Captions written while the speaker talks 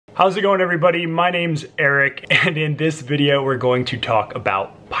How's it going, everybody? My name's Eric, and in this video we're going to talk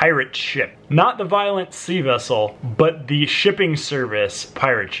about Pirate Ship. Not the violent sea vessel, but the shipping service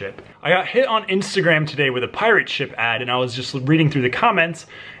Pirate Ship. I got hit on Instagram today with a Pirate Ship ad, and I was just reading through the comments,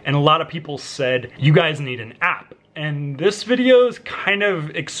 and a lot of people said, you guys need an app. And this video is kind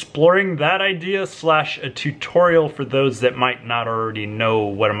of exploring that idea slash a tutorial for those that might not already know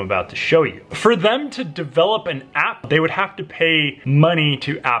what I'm about to show you. For them to develop an app, they would have to pay money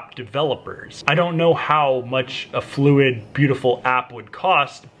to app developers. I don't know how much a fluid, beautiful app would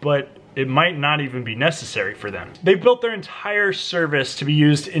cost, but it might not even be necessary for them. They built their entire service to be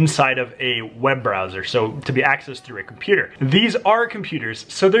used inside of a web browser, so to be accessed through a computer. These are computers,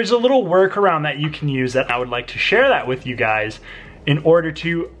 so there's a little workaround that you can use that I would like to share that with you guys in order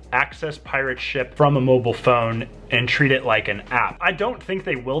to access Pirate Ship from a mobile phone and treat it like an app. I don't think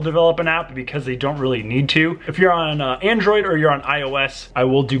they will develop an app because they don't really need to. If you're on Android or you're on iOS, I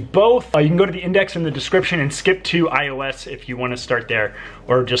will do both. You can go to the index in the description and skip to iOS if you want to start there,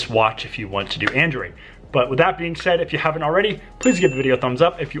 or just watch if you want to do Android. But with that being said, if you haven't already, please give the video a thumbs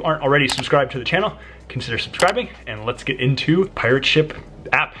up. If you aren't already subscribed to the channel, consider subscribing, and let's get into Pirate Ship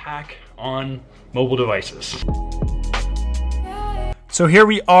app hack on mobile devices. So here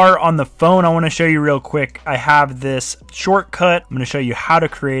we are on the phone. I want to show you real quick. I have this shortcut. I'm going to show you how to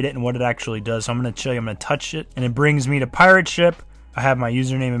create it and what it actually does. So I'm going to show you, I'm going to touch it and it brings me to Pirate Ship. I have my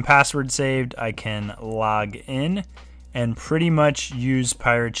username and password saved. I can log in and pretty much use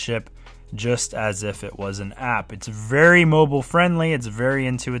Pirate Ship just as if it was an app. It's very mobile friendly. It's very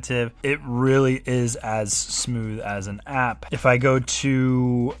intuitive. It really is as smooth as an app. If I go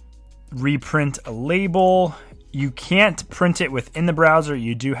to reprint a label, you can't print it within the browser.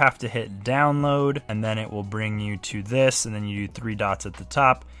 You do have to hit download, and then it will bring you to this, and then you do 3 dots at the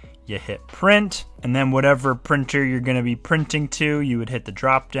top. You hit print, and then whatever printer you're going to be printing to, you would hit the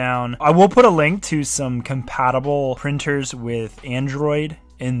drop down. I will put a link to some compatible printers with Android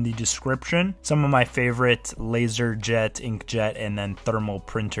in the description. Some of my favorite LaserJet, Inkjet, and then thermal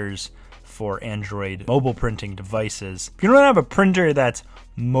printers for Android mobile printing devices. If you don't have a printer that's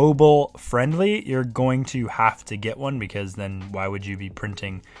mobile friendly, you're going to have to get one, because then why would you be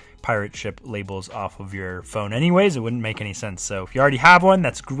printing Pirate Ship labels off of your phone anyways? It wouldn't make any sense. So if you already have one,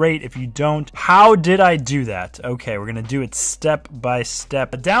 that's great. If you don't, how did I do that? Okay, we're gonna do it step by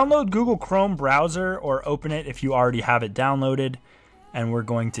step. Download Google Chrome browser or open it if you already have it downloaded, and we're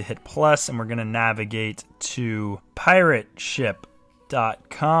going to hit plus, and we're gonna navigate to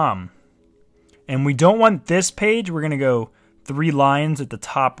pirateship.com. And we don't want this page. We're gonna go 3 lines at the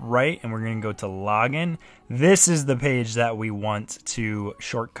top right, and we're going to go to login. This is the page that we want to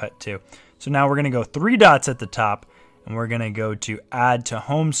shortcut to. So now we're going to go 3 dots at the top, and we're going to go to add to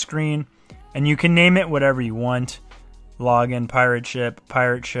home screen, and you can name it whatever you want. Login, Pirate Ship,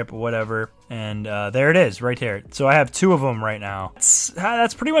 whatever. And there it is right here. So I have 2 of them right now.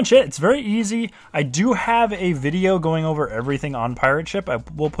 That's pretty much it. It's very easy. I do have a video going over everything on Pirate Ship. I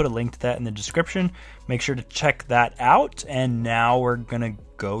will put a link to that in the description. Make sure to check that out. And now we're going to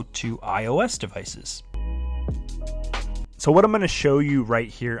go to iOS devices. So what I'm going to show you right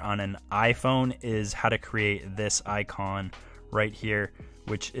here on an iPhone is how to create this icon right here,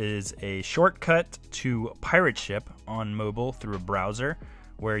 which is a shortcut to Pirate Ship on mobile through a browser,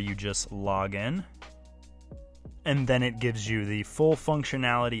 where you just log in, and then it gives you the full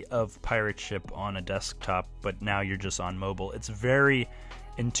functionality of Pirate Ship on a desktop, but now you're just on mobile. It's very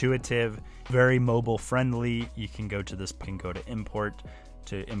intuitive, very mobile friendly. You can go to this, you can go to import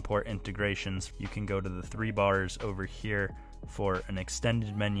integrations. You can go to the 3 bars over here for an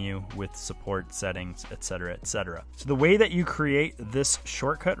extended menu with support settings, etc., etc. So the way that you create this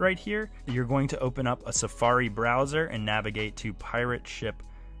shortcut right here, you're going to open up a Safari browser and navigate to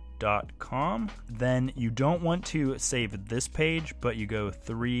pirateship.com. Then you don't want to save this page, but you go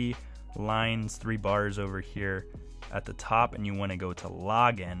 3 lines, 3 bars over here at the top, and you want to go to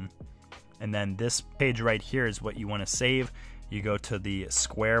login. And then this page right here is what you want to save. You go to the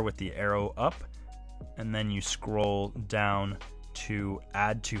square with the arrow up, and then you scroll down to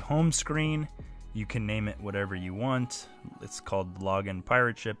add to home screen. You can name it whatever you want. It's called Login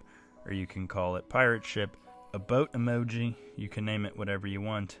Pirate Ship, or you can call it Pirate Ship. A boat emoji, you can name it whatever you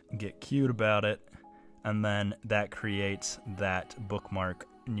want. Get cute about it, and then that creates that bookmark,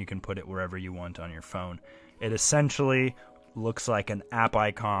 and you can put it wherever you want on your phone. It essentially looks like an app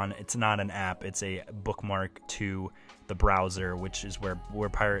icon. It's not an app, it's a bookmark to the browser, which is where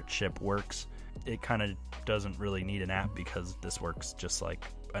Pirate Ship works. It kind of doesn't really need an app because this works just like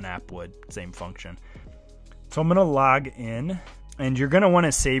an app would, same function. So I'm going to log in, and you're going to want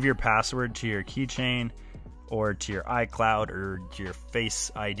to save your password to your keychain or to your iCloud or to your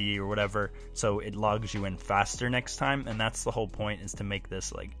Face ID or whatever, so it logs you in faster next time. And that's the whole point, is to make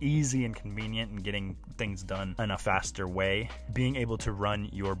this like easy and convenient and getting things done in a faster way, being able to run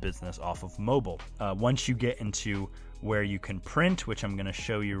your business off of mobile. Once you get into where you can print, which I'm going to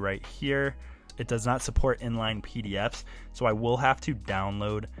show you right here, it does not support inline PDFs, so I will have to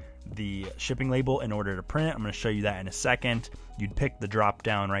download the shipping label in order to print it. I'm going to show you that in a second. You'd pick the drop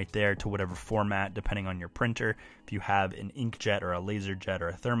down right there to whatever format depending on your printer. If you have an inkjet or a laser jet or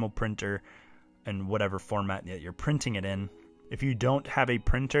a thermal printer, and whatever format that you're printing it in. If you don't have a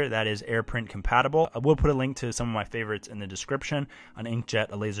printer that is AirPrint compatible, I will put a link to some of my favorites in the description, an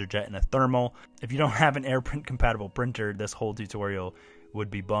inkjet, a laser jet, and a thermal. If you don't have an AirPrint compatible printer, this whole tutorial would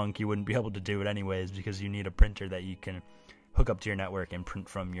be bunk. You wouldn't be able to do it anyways, because you need a printer that you can hook up to your network and print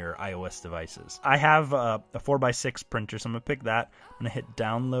from your iOS devices. I have a 4x6 printer, so I'm going to pick that. I'm going to hit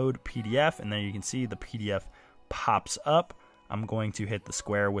download PDF, and then you can see the PDF pops up. I'm going to hit the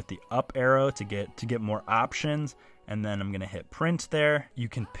square with the up arrow to get more options, and then I'm going to hit print there. You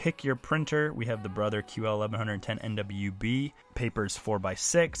can pick your printer. We have the Brother QL1110 NWB, papers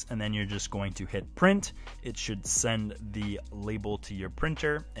 4x6, and then you're just going to hit print. It should send the label to your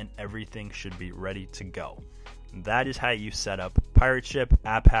printer, and everything should be ready to go. That is how you set up Pirate Ship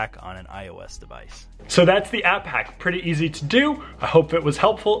App Hack on an iOS device. So that's the app hack. Pretty easy to do. I hope it was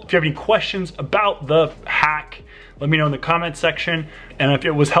helpful. If you have any questions about the hack, let me know in the comments section. And if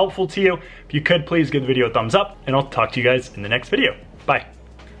it was helpful to you, if you could please give the video a thumbs up, and I'll talk to you guys in the next video. Bye.